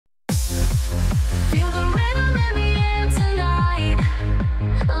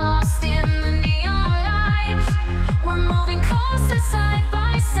closer side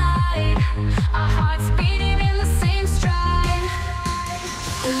by side, our hearts beating in the same stride.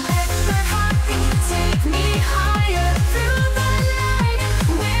 Electric heartbeat, take me higher through the night.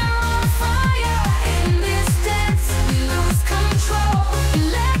 We're on fire in this dance, we lose control.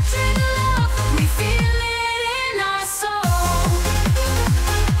 Electric love, we feel it in our soul.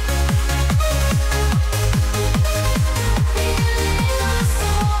 Feel it in our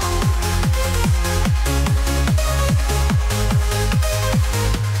soul.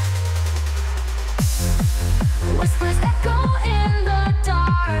 Whispers echo in the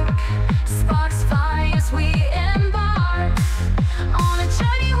dark, sparks fly as we embark on a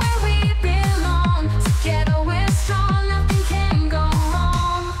journey where we belong. Together we're strong, nothing can go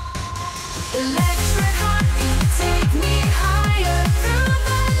wrong. Electric heartbeat, take me higher through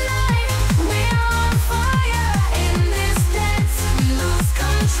the night. We're on fire in this dance, we lose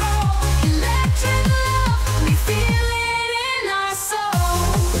control. Electric love, we feel it in our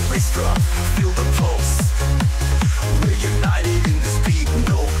soul. Bass drop, feel the pulse. We're united in this beat,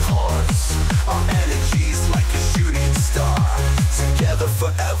 no pause. Our energy's like a shooting star. Together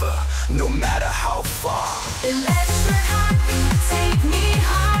forever, no matter how far. Electric heartbeat, take me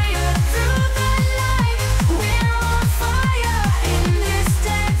higher through the night. We're on fire in this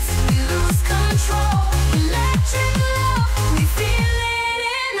dance, we lose control. Electric love, we feel it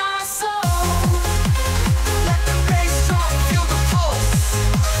in our soul. Let the bass drum, feel the pulse.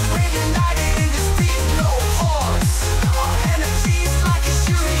 We're united in this beat, no pause. Our energy's like a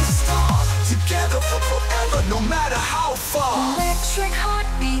shooting star. Together for forever, no matter how far. Electric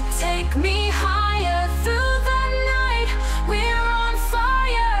heartbeat, take me